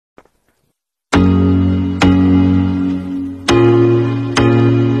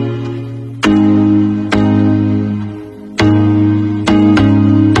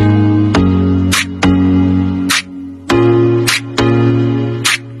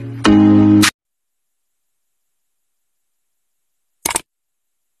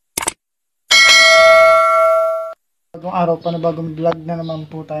araw, panibagong vlog na naman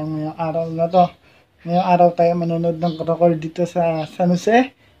po tayo ngayong araw na to. Ngayong araw tayo manonood ng Karakol dito sa San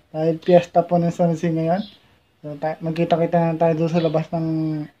Jose. Dahil piyesta po ng San Jose ngayon. So, magkita-kita na tayo doon sa labas ng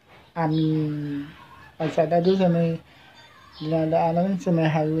aming kalsada doon sa may dinadaanan sa may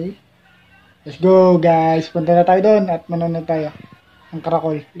highway. Let's go guys! Punta na tayo doon at manonood tayo ng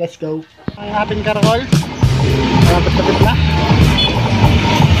Karakol. Let's go! Ang ating Karakol. Malapit-lapit na.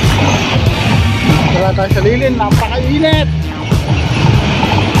 Wala tayo sa lilin, napakainit!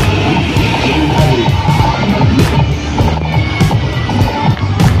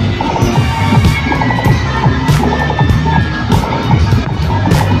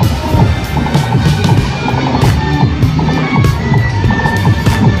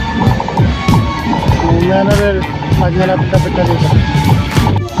 Yan na rin, pag malapit-lapit na dito.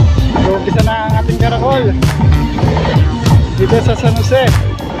 So, umpisa na ang ating Karakol dito sa San Jose.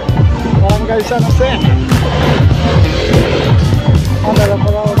 Barangay San Jose. Ang dala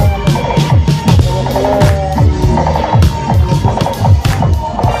pala ako ng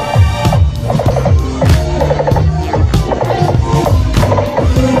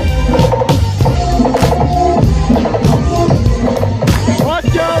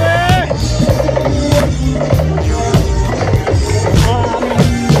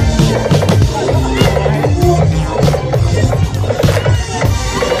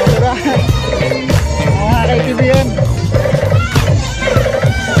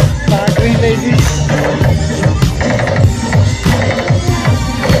ladies.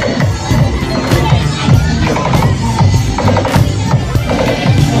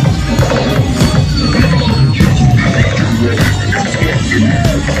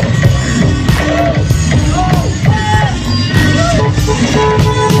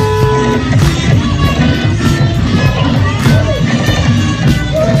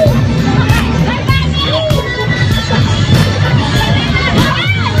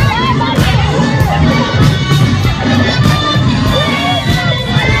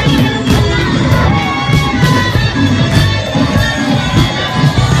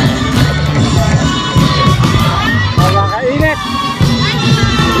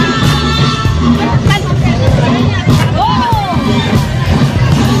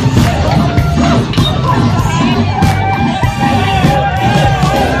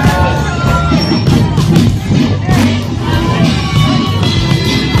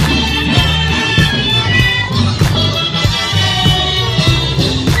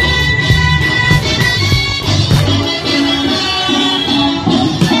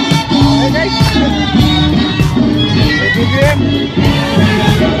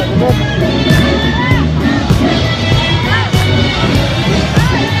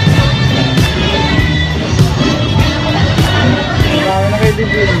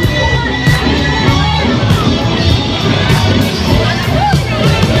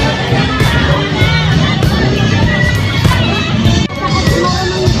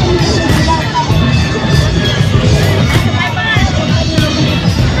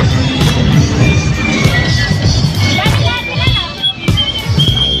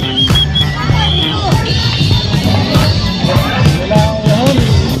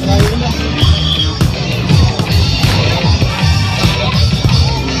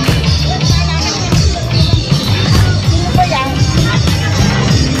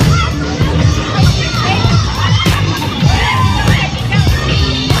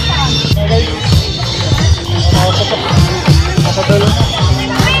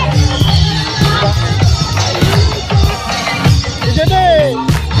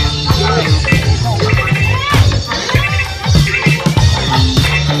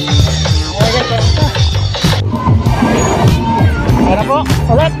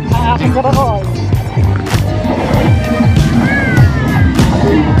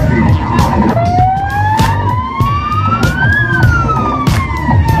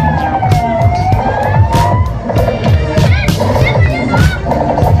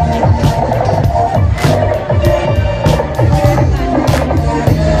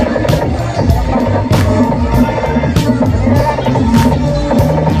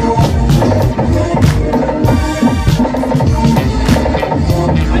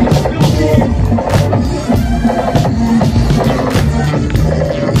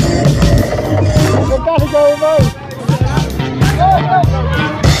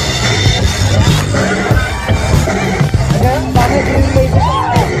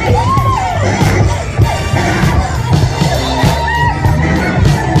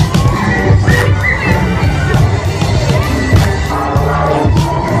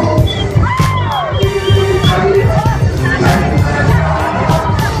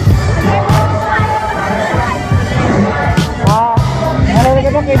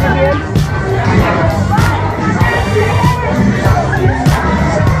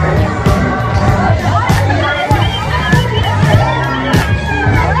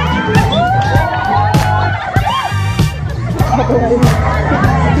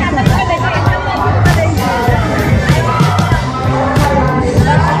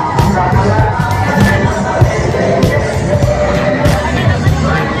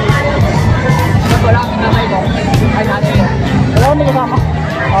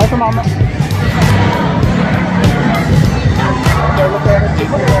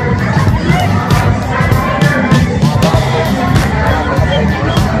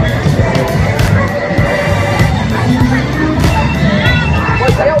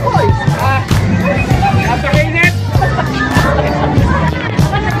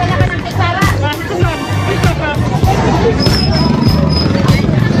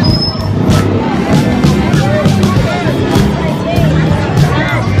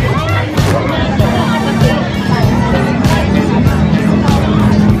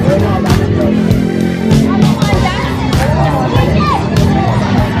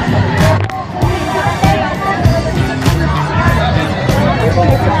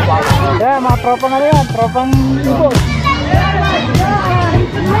 tropang ano yan? Tropang ibon.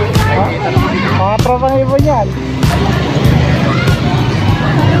 Mga tropang ibon yan.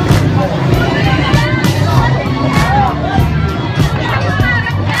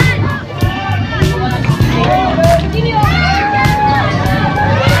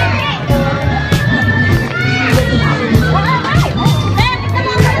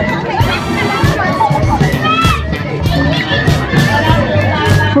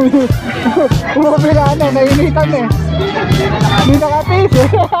 Umabila na, nainitan eh. Hindi nakatis eh.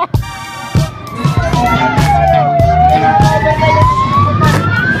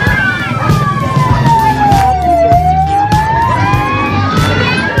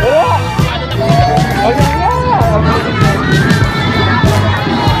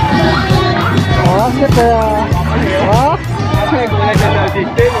 Bakit kaya? Ha?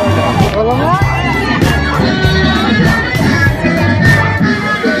 Wala nga.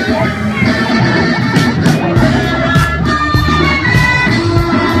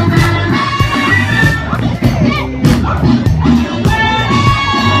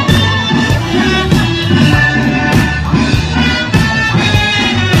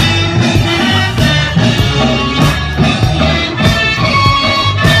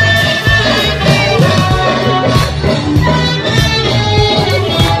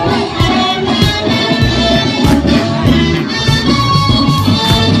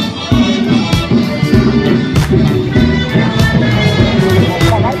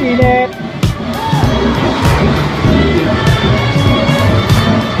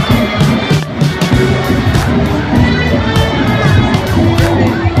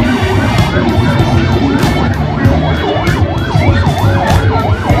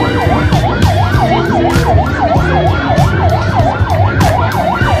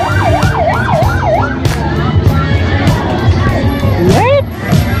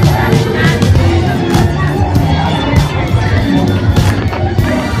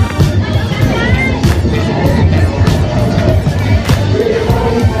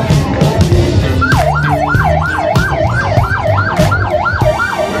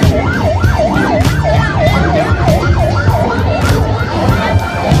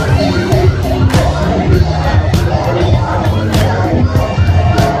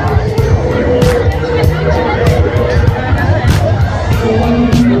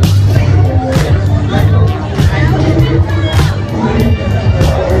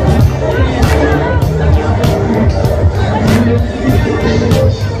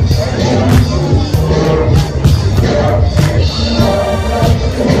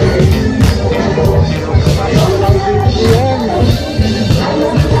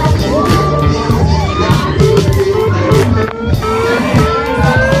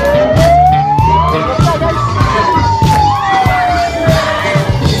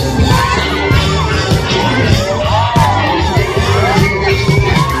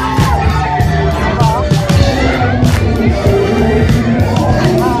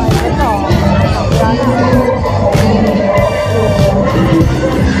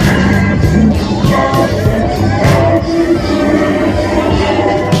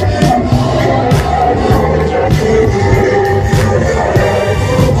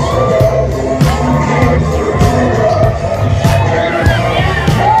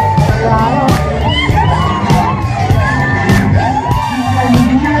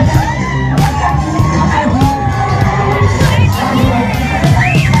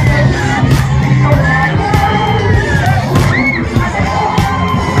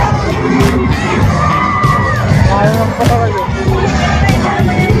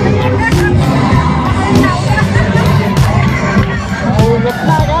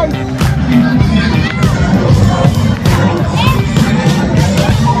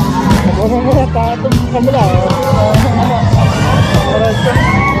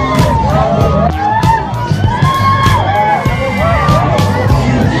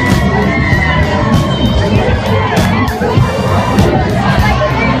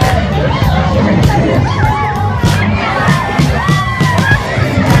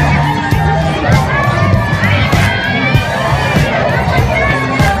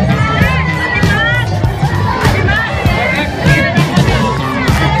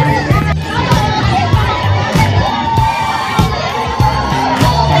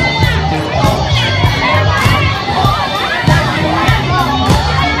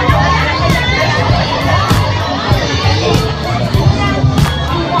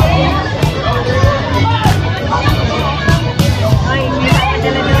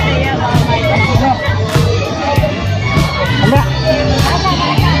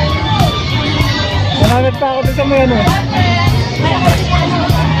 Nagpa ako dun sa may ano.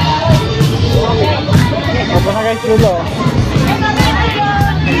 Lulo.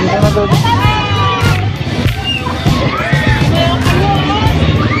 Dito na doon.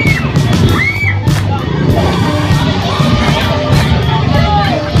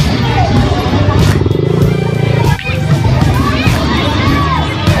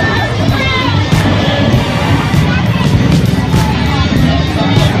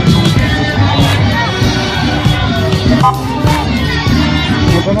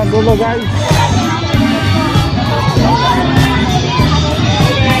 Dito na dulo guys.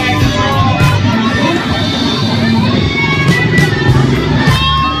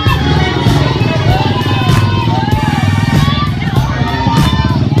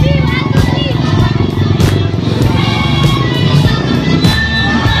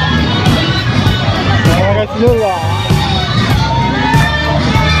 Lula.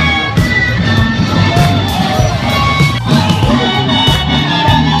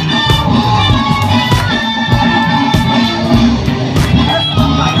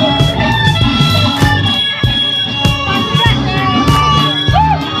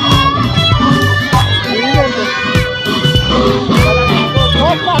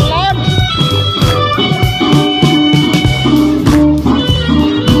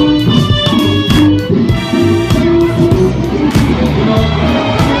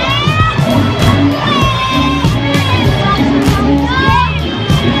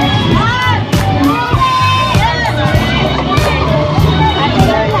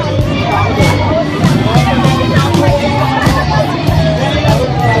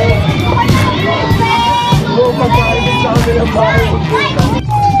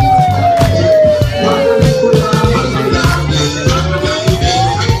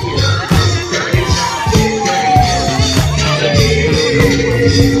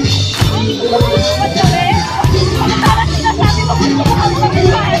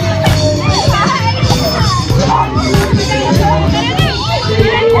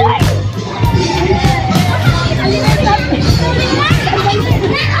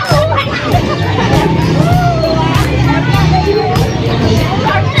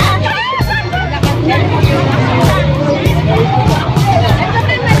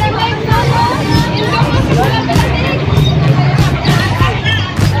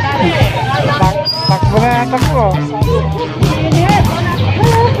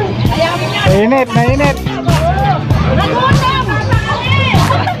 Mainit, mainit.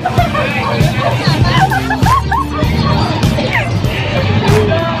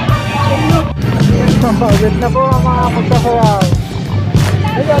 Pagod na po ang mga pagsasayaw.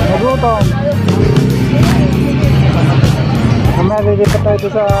 Nagutom. Mamaya lilipat tayo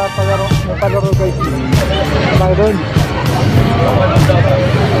sa palaro guys. Tayo doon.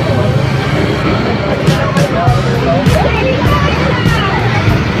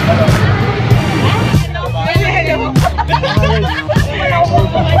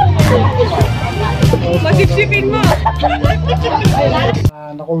 Masipsipin mo.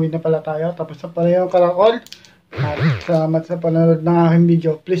 Nakuwi na pala tayo. Tapos na pala yung Karakol. At salamat sa panonood ng aking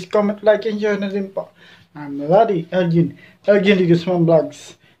video. Please comment, like, and share na din po. I'm Ladi, Elgin Ligusman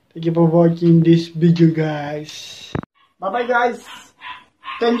Vlogs. Thank you for watching this video guys. Bye bye guys.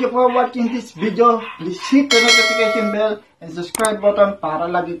 Thank you for watching this video. Please hit the notification bell and subscribe button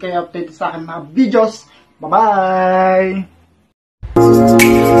para lagi kayo update sa aking mga videos. Bye bye.